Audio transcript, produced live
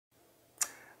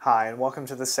Hi, and welcome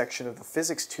to this section of the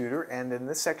Physics Tutor, and in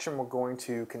this section we're going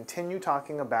to continue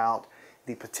talking about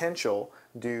the potential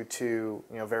due to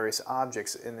various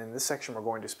objects, and in this section we're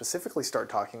going to specifically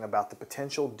start talking about the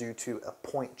potential due to a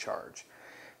point charge.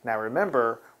 Now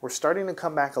remember, we're starting to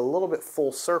come back a little bit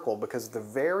full circle because at the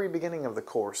very beginning of the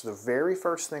course, the very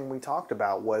first thing we talked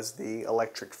about was the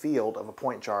electric field of a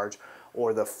point charge,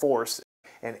 or the force.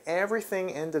 And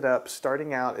everything ended up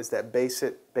starting out as that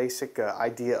basic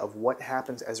idea of what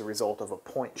happens as a result of a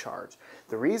point charge.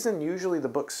 The reason usually the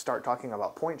books start talking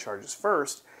about point charges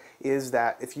first is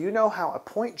that if you know how a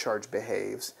point charge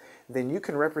behaves, then you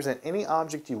can represent any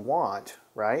object you want,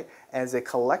 right, as a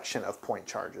collection of point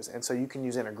charges. And so you can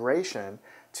use integration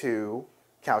to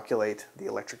calculate the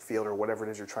electric field or whatever it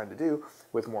is you're trying to do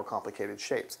with more complicated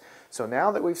shapes. So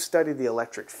now that we've studied the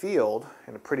electric field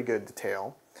in a pretty good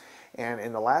detail, and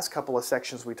in the last couple of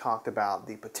sections we talked about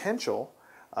the potential,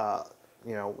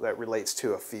 that relates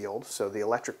to a field, so the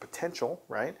electric potential,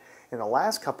 right? In the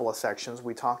last couple of sections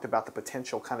we talked about the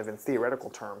potential kind of in theoretical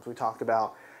terms. We talked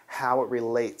about how it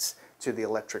relates to the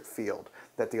electric field,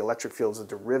 that the electric field is a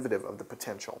derivative of the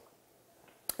potential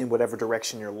in whatever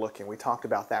direction you're looking. We talked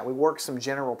about that. We worked some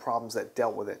general problems that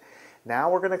dealt with it. Now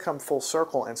we're going to come full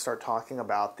circle and start talking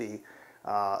about the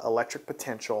electric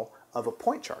potential of a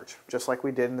point charge, just like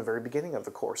we did in the very beginning of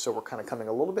the course. So we're kind of coming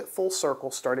a little bit full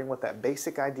circle, starting with that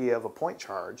basic idea of a point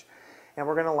charge, and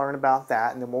we're going to learn about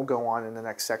that, and then we'll go on in the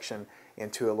next section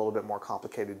into a little bit more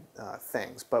complicated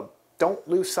things. But don't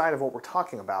lose sight of what we're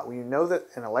talking about. When you know that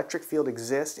an electric field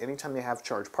exists anytime you have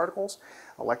charged particles,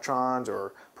 electrons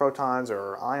or protons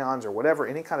or ions or whatever,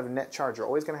 any kind of net charge, you're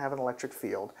always going to have an electric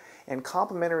field. And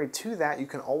complementary to that, you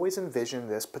can always envision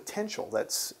this potential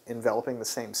that's enveloping the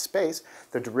same space.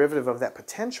 The derivative of that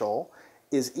potential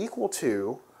is equal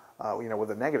to,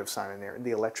 with a negative sign in there, the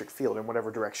electric field in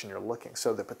whatever direction you're looking.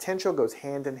 So the potential goes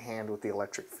hand in hand with the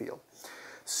electric field.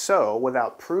 So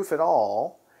without proof at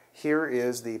all, here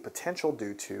is the potential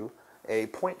due to a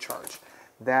point charge.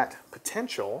 That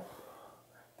potential,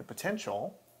 the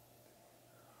potential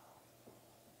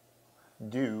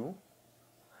due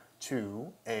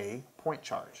to a point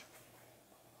charge.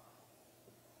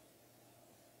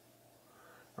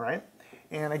 All right?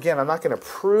 And again, I'm not going to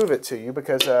prove it to you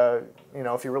because,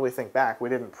 if you really think back, we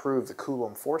didn't prove the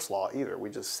Coulomb force law either. We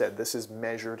just said this is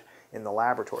measured in the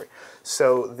laboratory.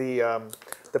 So the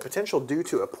potential due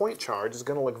to a point charge is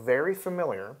going to look very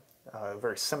familiar,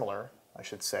 very similar, I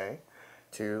should say,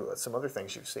 to some other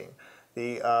things you've seen.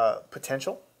 The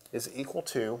potential is equal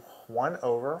to 1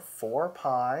 over 4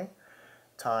 pi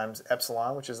times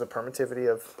epsilon, which is the permittivity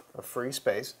of free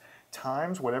space,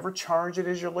 times whatever charge it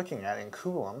is you're looking at in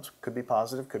coulombs, could be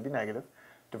positive, could be negative,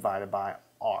 divided by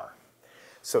r.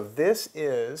 So this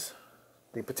is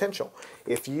the potential.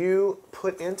 If you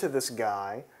put into this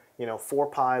guy, 4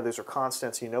 pi, those are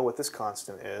constants, you know what this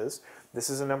constant is. This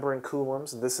is a number in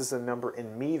coulombs, this is a number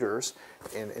in meters,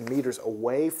 in meters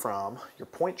away from your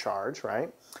point charge, right?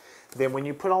 Then when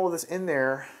you put all of this in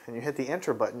there and you hit the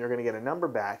enter button, you're going to get a number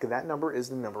back, and that number is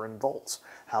the number in volts.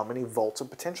 How many volts of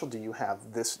potential do you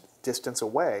have this distance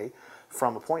away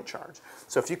from a point charge?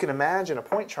 So if you can imagine a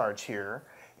point charge here,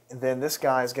 then this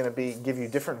guy is going to give you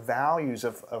different values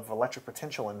of electric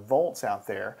potential in volts out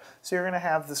there. So you're going to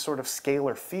have this sort of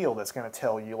scalar field that's going to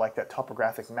tell you, like that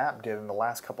topographic map did in the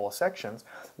last couple of sections,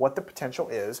 what the potential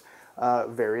is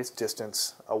various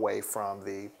distance away from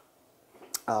the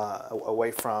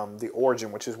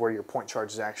origin, which is where your point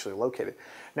charge is actually located.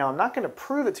 Now I'm not going to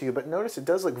prove it to you, but notice it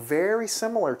does look very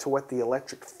similar to what the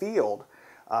electric field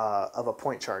of a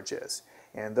point charge is.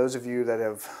 And those of you that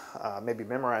have maybe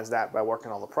memorized that by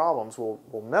working on the problems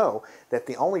will know that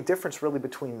the only difference really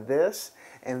between this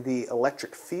and the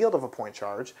electric field of a point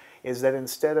charge is that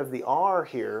instead of the r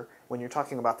here, when you're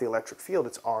talking about the electric field,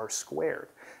 it's r squared.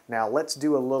 Now let's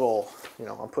do a little,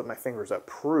 I'm putting my fingers up,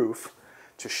 proof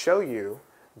to show you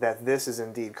that this is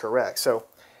indeed correct. So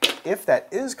if that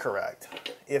is correct,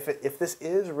 if this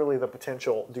is really the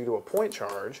potential due to a point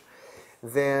charge,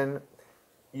 then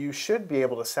you should be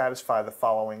able to satisfy the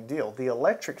following deal. The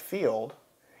electric field,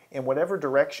 in whatever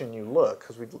direction you look,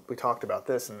 because we talked about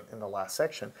this in the last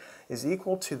section, is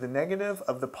equal to the negative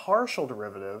of the partial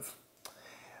derivative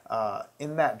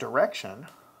in that direction,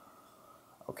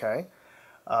 okay,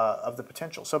 of the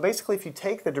potential. So basically, if you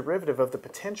take the derivative of the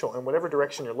potential in whatever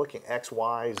direction you're looking, x,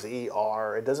 y, z,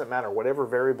 r, it doesn't matter, whatever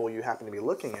variable you happen to be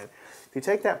looking at, if you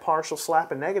take that partial, slap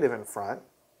a negative in front,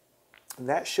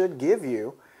 that should give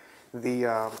you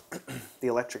the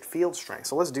electric field strength.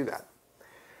 So let's do that.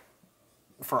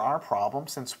 For our problem,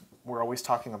 since we're always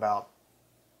talking about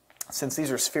since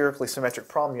these are spherically symmetric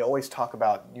problems, you always talk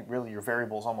about, really your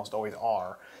variables almost always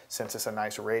are, since it's a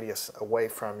nice radius away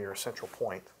from your central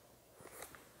point.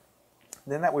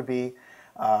 Then that would be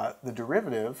the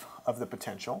derivative of the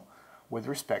potential with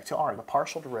respect to r, the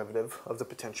partial derivative of the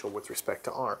potential with respect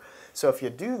to r. So if you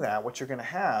do that, what you're going to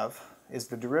have is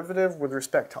the derivative with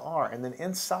respect to r, and then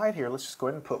inside here, let's just go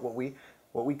ahead and put what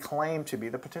we claim to be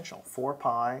the potential, 4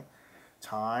 pi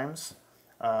times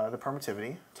the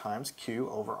permittivity times q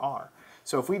over r.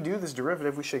 So if we do this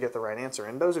derivative, we should get the right answer.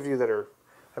 And those of you that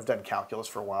have done calculus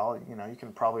for a while, you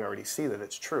can probably already see that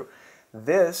it's true.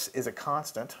 This is a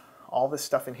constant. All this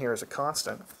stuff in here is a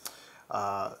constant.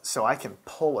 So I can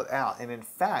pull it out. And in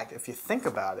fact, if you think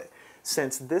about it,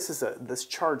 since this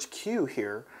charge q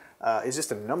here is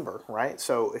just a number, right?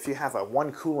 So if you have a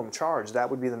 1 coulomb charge, that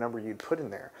would be the number you'd put in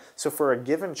there. So for a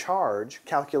given charge,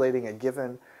 calculating a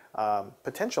given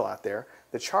potential out there,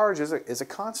 the charge is a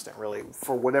constant, really,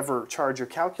 for whatever charge you're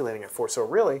calculating it for. So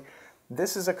really,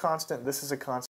 this is a constant, this is a constant.